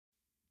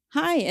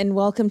Hi, and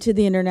welcome to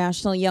the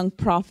International Young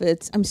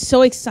Prophets. I'm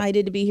so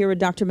excited to be here with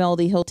Dr.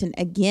 Melodye Hilton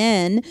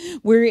again.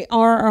 We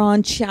are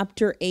on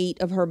chapter 8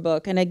 of her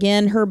book. And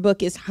again, her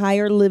book is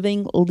Higher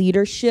Living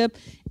Leadership.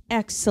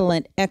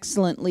 Excellent,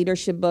 excellent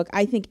leadership book.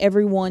 I think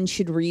everyone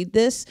should read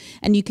this,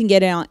 and you can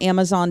get it on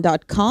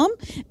Amazon.com.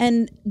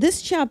 And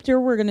this chapter,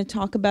 we're going to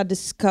talk about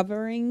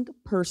discovering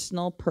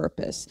personal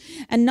purpose,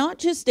 and not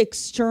just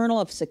external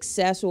of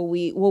success,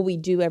 what we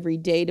do every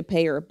day to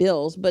pay our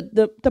bills, but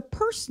the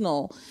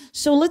personal.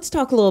 So let's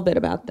talk a little bit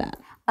about that.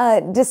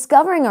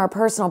 Discovering our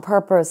personal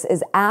purpose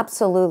is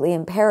absolutely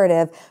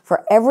imperative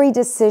for every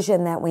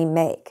decision that we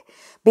make,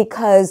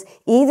 because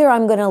either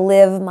I'm going to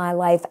live my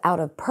life out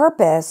of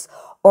purpose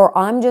or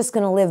I'm just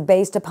going to live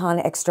based upon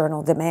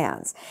external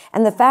demands.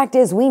 And the fact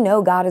is, we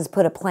know God has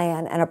put a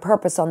plan and a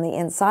purpose on the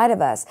inside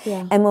of us.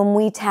 Yeah. And when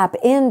we tap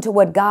into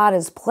what God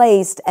has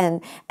placed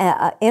and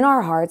in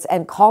our hearts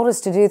and called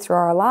us to do through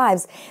our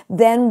lives,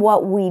 then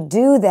what we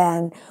do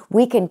then,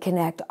 we can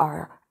connect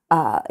our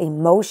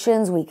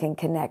emotions, we can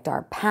connect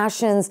our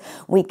passions,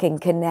 we can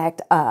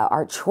connect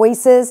our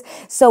choices.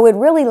 So it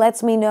really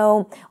lets me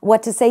know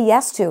what to say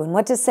yes to and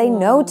what to say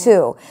no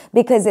to.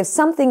 Because if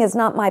something is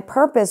not my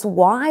purpose,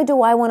 why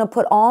do I want to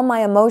put all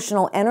my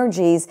emotional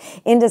energies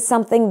into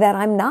something that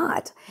I'm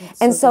not?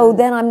 And so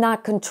then I'm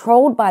not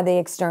controlled by the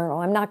external.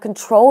 I'm not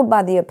controlled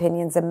by the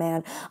opinions of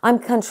man. I'm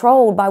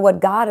controlled by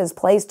what God has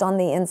placed on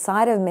the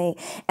inside of me.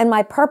 And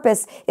my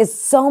purpose is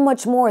so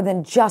much more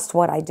than just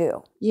what I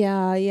do.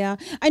 Yeah.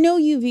 I know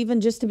you've even,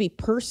 just to be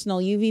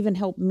personal, you've even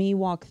helped me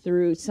walk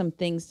through some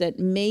things that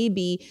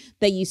maybe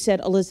that you said,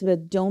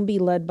 Elizabeth, don't be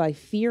led by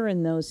fear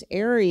in those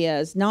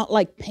areas. Not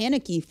like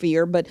panicky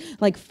fear, but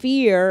like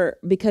fear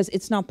because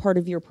it's not part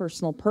of your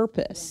personal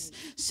purpose.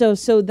 So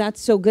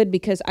that's so good,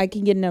 because I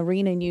can get in an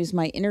arena and use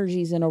my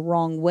energies in a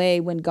wrong way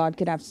when God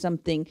could have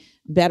something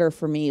better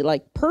for me,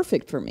 like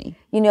perfect for me.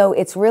 You know,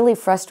 it's really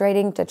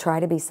frustrating to try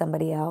to be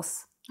somebody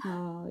else.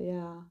 Oh,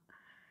 yeah.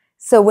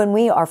 So when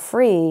we are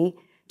free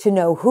to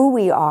know who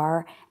we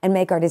are and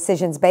make our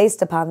decisions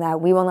based upon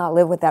that, we will not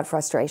live with that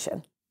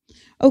frustration.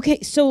 Okay,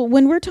 so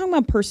when we're talking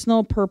about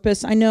personal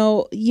purpose, I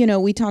know,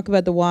 we talk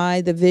about the why,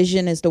 the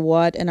vision is the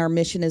what, and our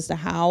mission is the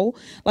how.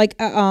 Like,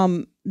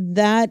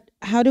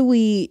 how do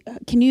we,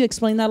 can you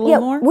explain that a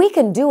little more? We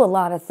can do a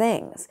lot of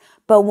things,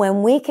 but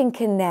when we can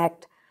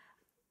connect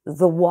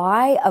the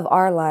why of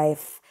our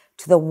life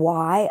to the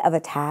why of a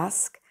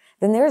task,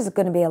 then there's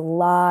going to be a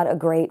lot of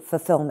great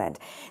fulfillment.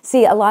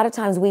 See, a lot of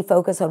times we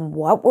focus on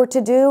what we're to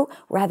do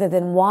rather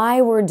than why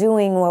we're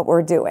doing what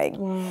we're doing.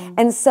 Wow.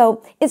 And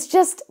so it's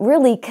just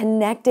really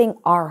connecting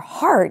our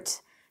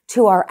heart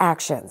to our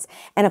actions.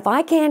 And if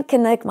I can't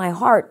connect my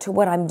heart to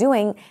what I'm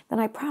doing, then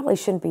I probably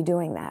shouldn't be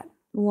doing that.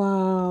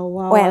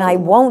 Wow. And I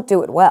won't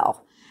do it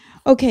well.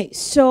 Okay,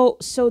 so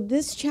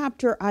this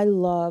chapter I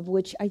love,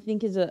 which I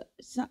think is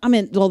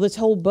this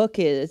whole book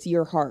is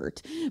your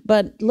heart.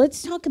 But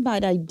let's talk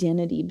about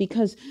identity,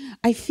 because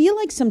I feel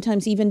like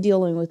sometimes even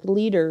dealing with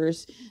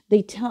leaders,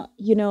 they tell,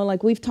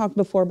 like we've talked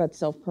before about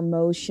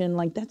self-promotion,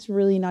 like that's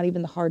really not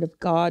even the heart of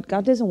God.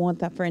 God doesn't want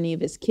that for any of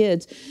his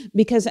kids,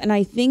 and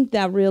I think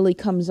that really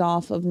comes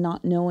off of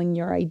not knowing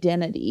your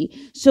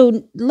identity.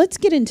 So let's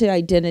get into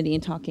identity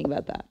and talking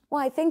about that.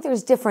 Well, I think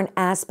there's different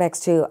aspects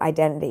to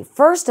identity.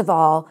 First of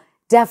all,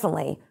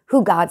 definitely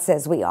who God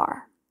says we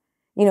are.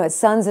 As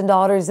sons and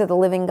daughters of the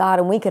living God,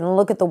 and we can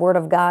look at the Word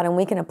of God and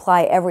we can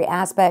apply every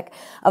aspect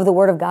of the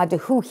Word of God to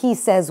who he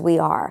says we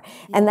are.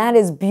 Yeah. And that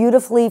is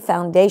beautifully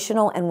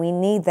foundational, and we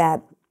need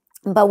that.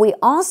 But we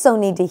also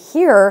need to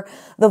hear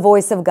the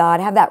voice of God,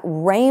 have that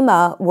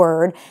rhema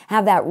word,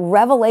 have that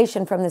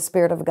revelation from the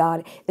Spirit of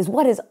God, is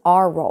what is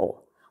our role?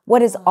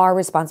 What is our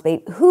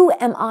responsibility? Who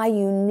am I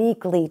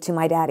uniquely to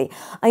my daddy?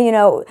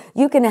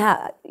 You can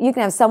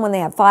have someone, they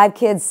have 5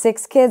 kids,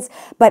 6 kids,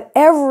 but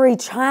every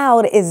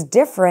child is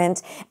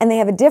different and they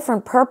have a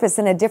different purpose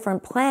and a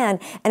different plan.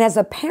 And as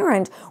a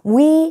parent,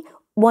 we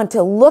want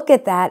to look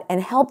at that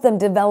and help them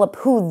develop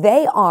who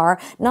they are,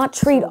 not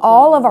treat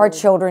all of our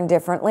children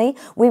differently.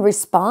 We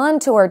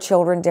respond to our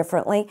children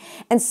differently.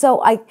 And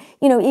so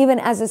even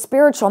as a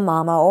spiritual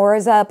mama or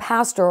as a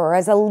pastor or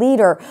as a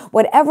leader,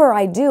 whatever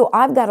I do,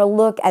 I've got to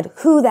look at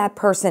who that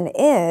person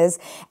is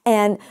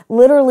and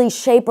literally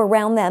shape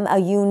around them a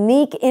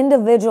unique,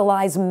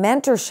 individualized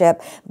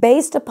mentorship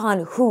based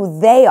upon who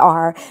they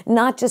are,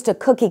 not just a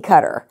cookie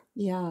cutter.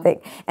 Yeah.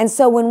 Thing. And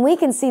so when we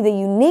can see the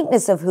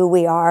uniqueness of who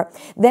we are,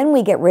 then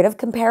we get rid of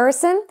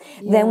comparison.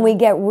 Yeah. Then we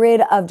get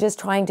rid of just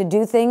trying to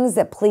do things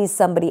that please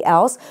somebody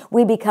else.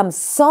 We become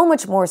so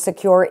much more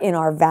secure in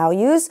our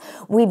values.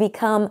 We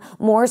become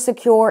more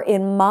secure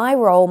in my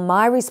role,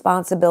 my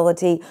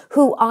responsibility,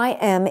 who I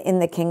am in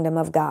the kingdom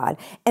of God,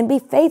 and be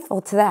faithful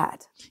to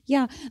that.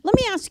 Yeah. Let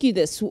me ask you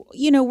this.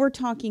 We're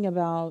talking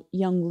about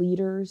young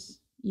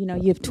leaders, You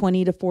have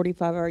 20 to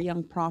 45 are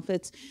young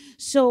prophets.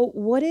 So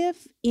what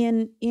if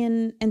and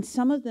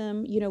some of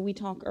them, we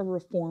talk are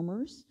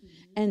reformers,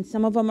 and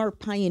some of them are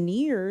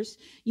pioneers.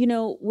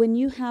 When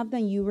you have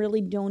them, you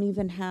really don't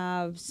even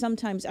have,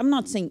 sometimes, I'm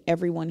not saying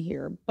everyone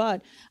here,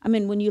 but I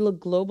mean, when you look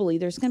globally,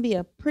 there's going to be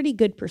a pretty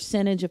good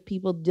percentage of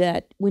people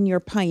that when you're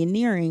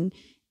pioneering,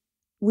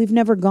 we've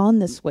never gone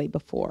this way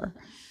before.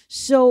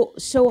 So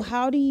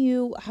how do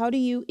you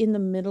in the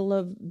middle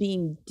of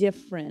being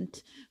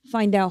different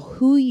find out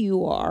who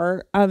you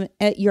are,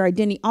 at your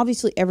identity?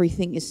 Obviously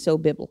everything is so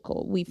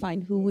biblical. We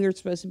find who we're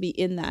supposed to be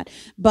in that,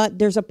 but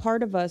there's a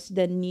part of us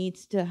that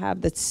needs to have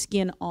the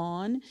skin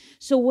on.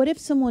 So what if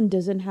someone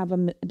doesn't have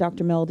a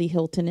Dr. Melodye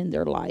Hilton in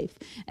their life,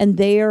 and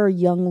they are a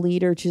young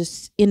leader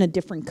just in a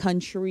different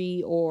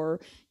country,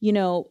 or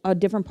a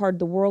different part of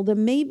the world,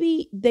 and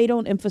maybe they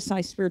don't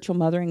emphasize spiritual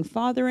mothering,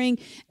 fathering,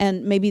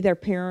 and maybe their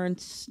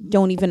parents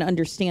don't even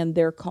understand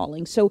their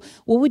calling. So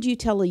what would you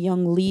tell a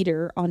young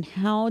leader on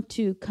how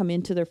to come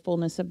into their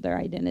fullness of their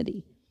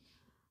identity?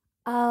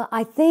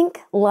 I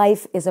think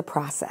life is a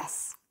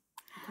process.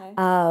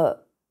 Okay.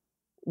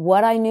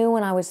 What I knew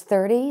when I was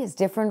 30 is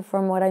different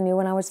from what I knew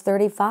when I was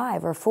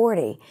 35 or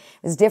 40.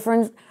 It's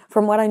different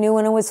from what I knew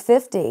when I was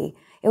 50.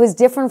 It was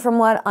different from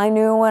what I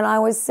knew when I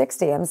was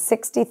 60. I'm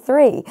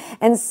 63.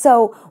 And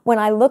so when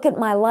I look at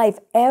my life,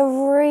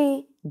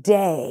 every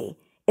day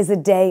is a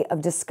day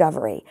of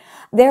discovery.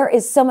 There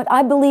is so much,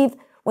 I believe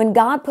when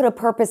God put a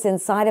purpose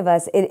inside of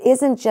us, it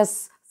isn't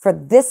just for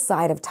this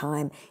side of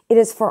time, it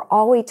is for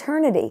all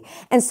eternity.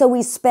 And so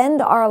we spend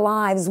our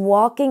lives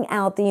walking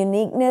out the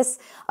uniqueness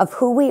of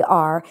who we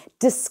are,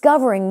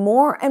 discovering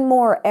more and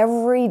more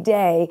every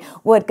day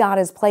what God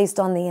has placed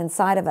on the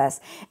inside of us.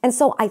 And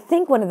so I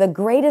think one of the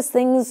greatest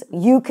things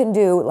you can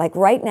do, like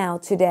right now,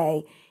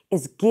 today,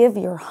 is give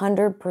your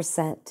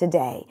 100%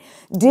 today.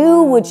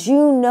 Do what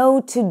you know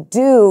to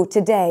do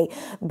today.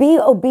 Be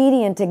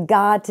obedient to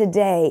God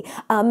today.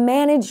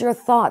 Manage your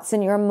thoughts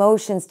and your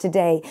emotions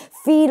today.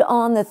 Feed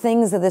on the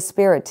things of the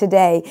Spirit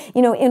today.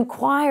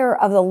 Inquire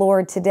of the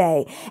Lord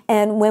today.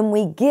 And when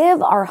we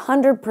give our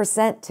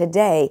 100%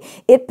 today,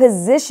 it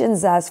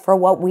positions us for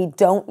what we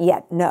don't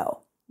yet know.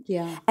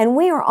 Yeah. And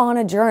we are on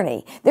a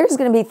journey. There's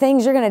going to be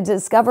things you're going to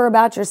discover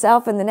about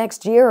yourself in the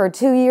next year or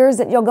 2 years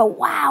that you'll go,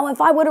 wow, if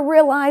I would have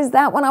realized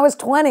that when I was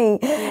 20.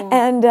 Yeah.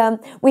 And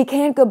we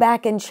can't go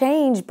back and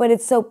change, but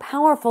it's so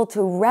powerful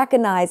to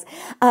recognize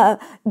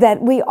that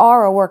we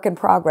are a work in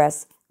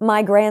progress.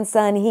 My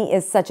grandson, he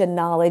is such a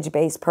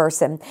knowledge-based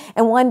person.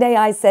 And one day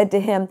I said to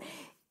him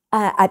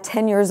at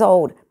 10 years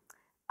old,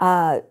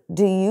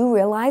 do you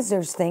realize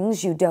there's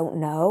things you don't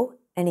know?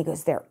 And he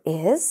goes, there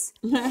is?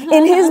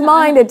 In his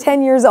mind at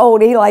 10 years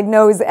old, he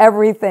knows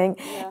everything.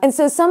 Yeah. And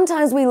so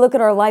sometimes we look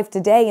at our life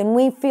today and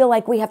we feel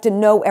like we have to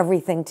know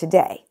everything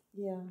today.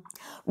 Yeah.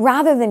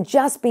 Rather than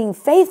just being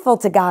faithful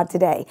to God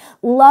today,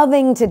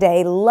 loving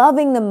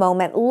the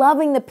moment,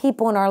 loving the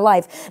people in our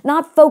life,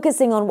 not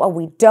focusing on what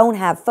we don't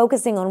have,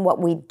 focusing on what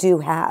we do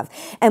have.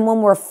 And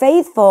when we're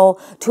faithful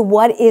to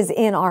what is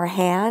in our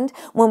hand,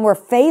 when we're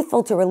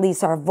faithful to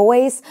release our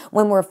voice,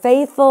 when we're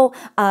faithful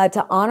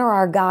to honor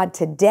our God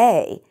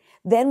today,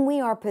 then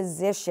we are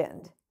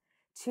positioned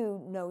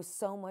to know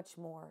so much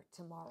more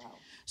tomorrow.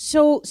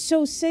 So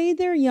say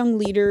there are young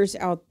leaders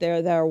out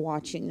there that are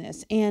watching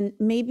this, and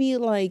maybe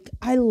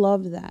I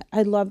love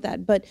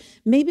that, but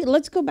maybe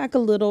let's go back a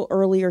little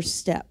earlier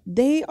step.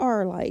 They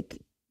are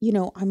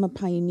I'm a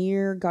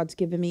pioneer. God's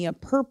given me a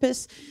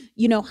purpose.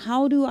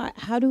 How do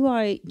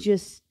I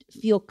just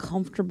feel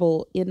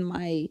comfortable in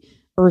my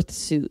earth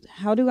suit?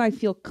 How do I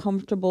feel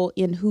comfortable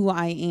in who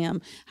I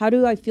am? How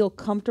do I feel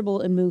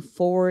comfortable and move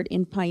forward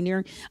in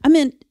pioneering?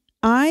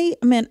 I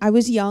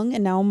was young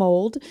and now I'm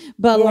old,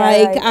 but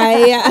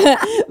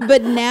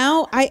but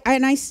now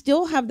I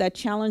still have that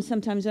challenge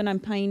sometimes when I'm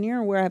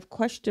pioneering where I have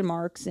question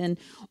marks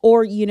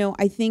or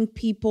I think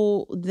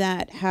people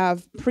that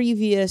have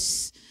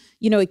previous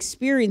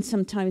experience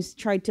sometimes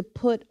tried to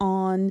put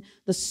on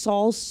the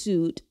Saul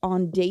suit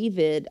on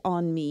David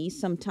on me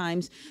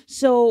sometimes.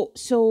 So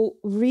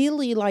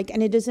really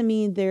and it doesn't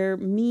mean they're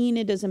mean.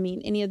 It doesn't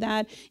mean any of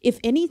that. If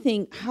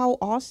anything, how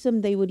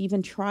awesome they would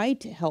even try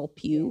to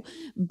help you.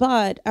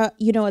 But, at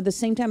the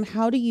same time,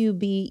 how do you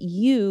be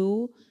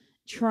you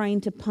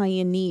trying to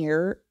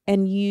pioneer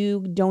and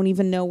you don't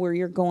even know where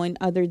you're going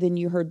other than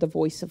you heard the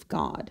voice of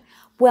God?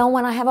 Well,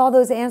 when I have all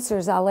those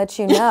answers, I'll let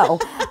you know.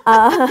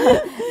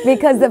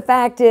 Because the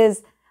fact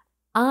is,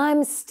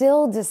 I'm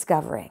still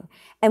discovering.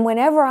 And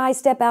whenever I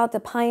step out to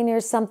pioneer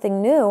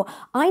something new,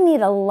 I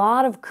need a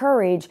lot of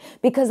courage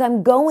because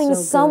I'm going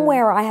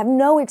somewhere I have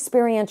no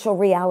experiential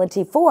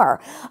reality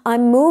for.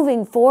 I'm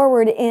moving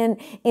forward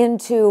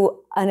into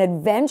an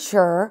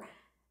adventure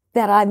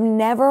that I've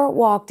never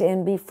walked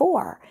in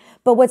before.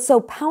 But what's so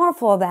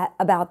powerful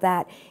about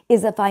that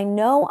is if I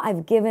know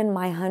I've given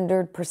my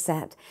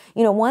 100%.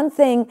 You know, one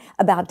thing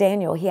about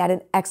Daniel, he had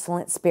an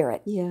excellent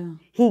spirit. Yeah.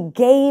 He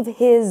gave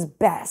his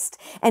best.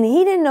 And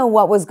he didn't know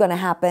what was going to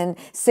happen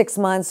 6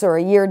 months or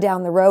a year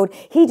down the road.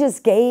 He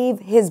just gave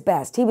his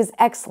best. He was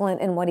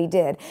excellent in what he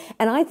did.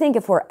 And I think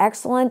if we're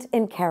excellent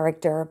in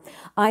character,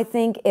 I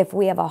think if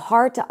we have a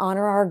heart to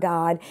honor our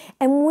God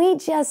and we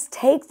just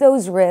take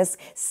those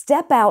risks,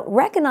 step out,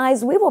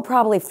 recognize we will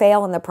probably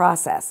fail in the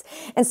process.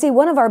 And see,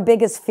 one of our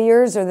biggest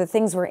fears or the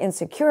things we're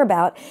insecure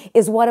about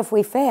is what if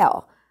we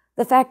fail?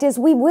 The fact is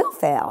we will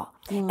fail.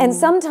 And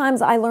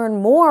sometimes I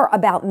learn more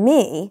about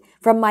me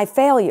from my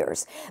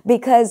failures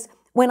because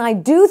when I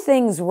do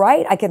things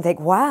right, I can think,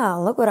 wow,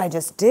 look what I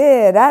just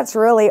did. That's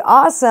really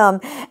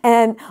awesome.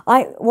 And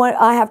I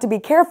have to be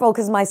careful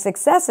because my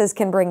successes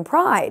can bring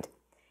pride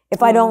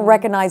if I don't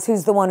recognize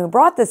who's the one who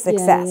brought the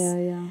success.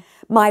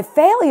 My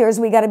failures,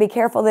 we got to be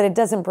careful that it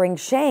doesn't bring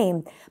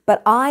shame,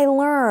 but I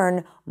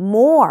learn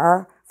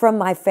more from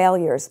my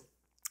failures.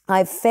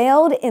 I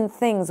failed in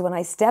things when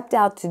I stepped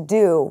out to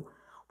do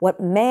what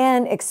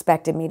man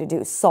expected me to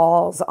do,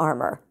 Saul's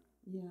armor.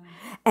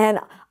 And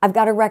I've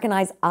got to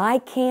recognize I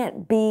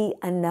can't be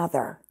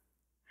another.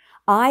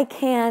 I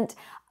can't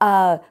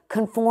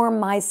conform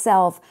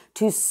myself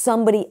to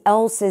somebody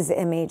else's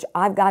image.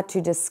 I've got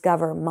to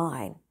discover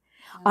mine.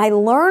 I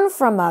learn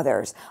from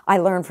others. I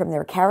learn from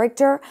their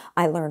character.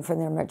 I learn from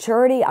their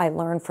maturity. I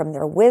learn from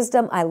their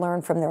wisdom. I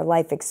learn from their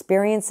life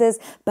experiences,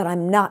 but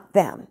I'm not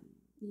them.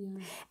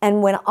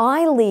 And when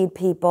I lead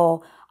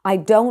people, I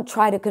don't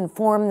try to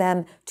conform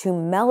them to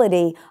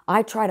Melodye.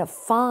 I try to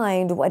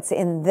find what's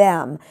in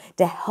them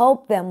to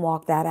help them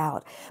walk that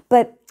out.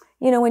 But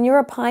you know, when you're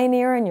a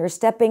pioneer and you're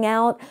stepping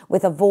out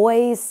with a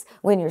voice,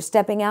 when you're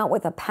stepping out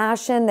with a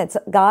passion that's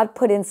God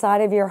put inside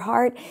of your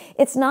heart,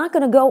 it's not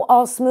going to go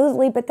all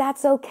smoothly, but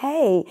that's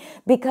okay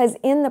because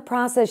in the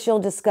process, you'll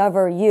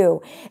discover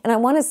you. And I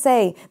want to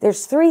say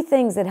there's 3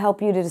 things that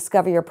help you to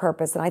discover your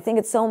purpose. And I think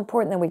it's so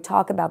important that we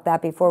talk about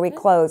that before we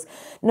close.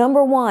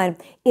 Number 1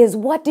 is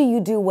what do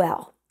you do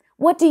well?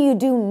 What do you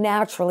do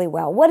naturally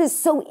well? What is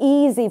so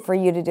easy for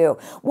you to do?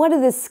 What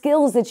are the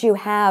skills that you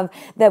have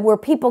that where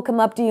people come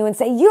up to you and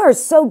say, you are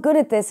so good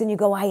at this, and you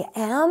go, I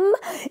am?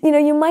 You know,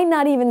 you might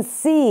not even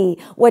see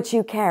what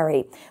you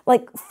carry.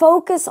 Like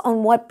focus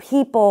on what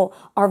people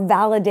are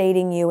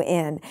validating you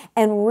in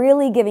and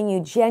really giving you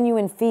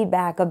genuine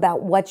feedback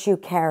about what you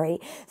carry.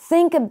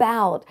 Think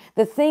about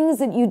the things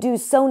that you do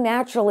so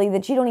naturally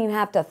that you don't even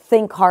have to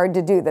think hard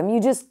to do them.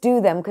 You just do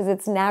them because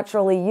it's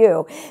naturally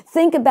you.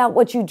 Think about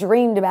what you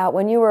dreamed about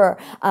when you were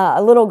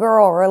a little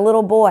girl or a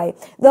little boy.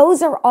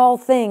 Those are all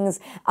things,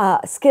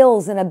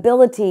 skills and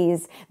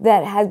abilities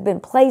that have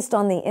been placed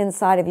on the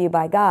inside of you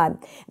by God.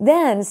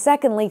 Then,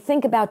 secondly,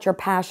 think about your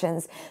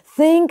passions.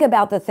 Think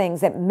about the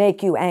things that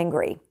make you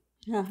angry.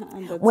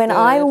 When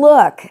I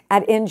look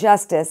at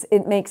injustice,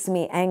 it makes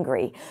me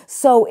angry.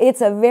 So it's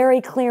a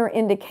very clear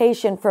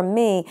indication from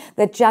me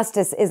that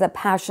justice is a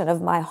passion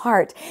of my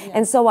heart.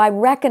 And so I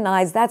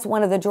recognize that's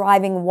one of the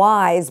driving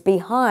whys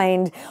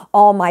behind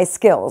all my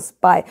skills.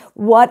 By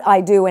what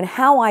I do and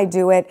how I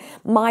do it,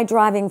 my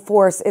driving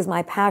force is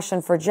my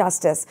passion for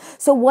justice.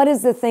 So what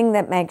is the thing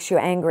that makes you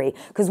angry?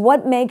 Because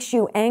what makes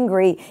you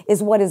angry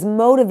is what is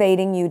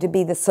motivating you to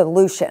be the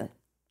solution.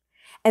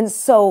 And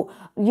so,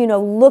 you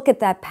know, look at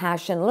that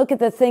passion. Look at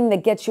the thing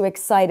that gets you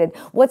excited.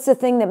 What's the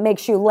thing that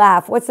makes you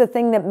laugh? What's the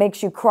thing that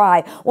makes you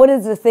cry? What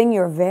is the thing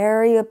you're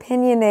very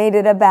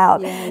opinionated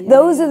about?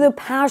 Those are the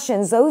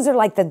passions. Those are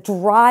like the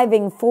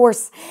driving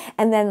force.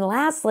 And then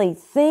lastly,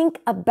 think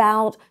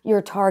about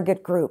your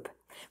target group.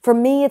 For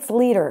me, it's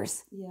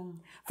leaders.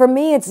 For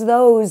me, it's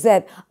those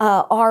that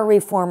are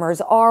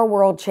reformers, are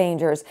world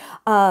changers.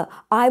 I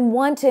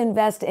want to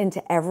invest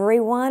into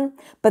everyone,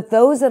 but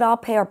those that I'll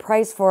pay a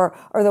price for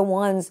are the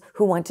ones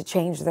who want to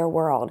change their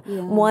world,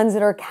 ones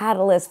that are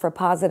catalysts for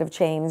positive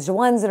change,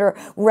 ones that are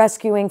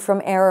rescuing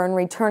from error and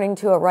returning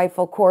to a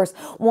rightful course,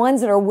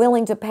 ones that are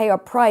willing to pay a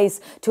price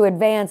to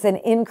advance and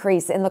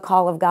increase in the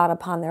call of God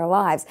upon their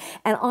lives.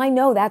 And I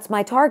know that's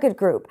my target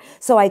group.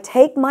 So I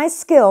take my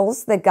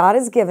skills that God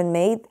has given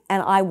me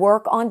and I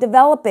work on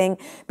developing,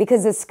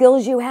 because the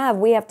skills you have,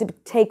 we have to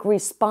take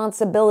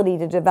responsibility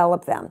to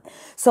develop them.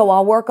 So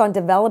I'll work on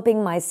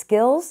developing my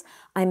skills.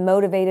 I'm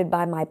motivated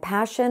by my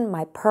passion,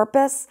 my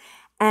purpose,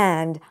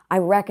 and I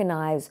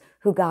recognize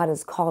who God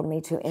has called me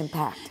to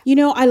impact. You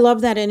know, I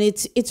love that. And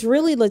it's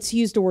really, let's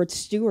use the word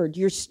steward.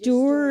 You're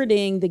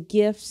stewarding the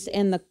gifts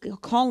and the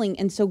calling.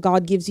 And so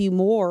God gives you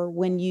more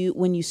when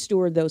you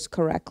steward those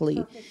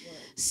correctly.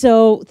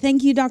 So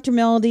thank you, Dr.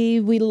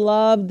 Melodye. We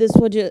love this.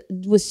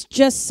 Was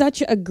just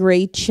such a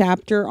great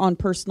chapter on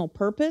personal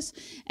purpose.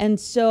 And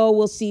so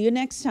we'll see you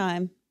next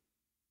time.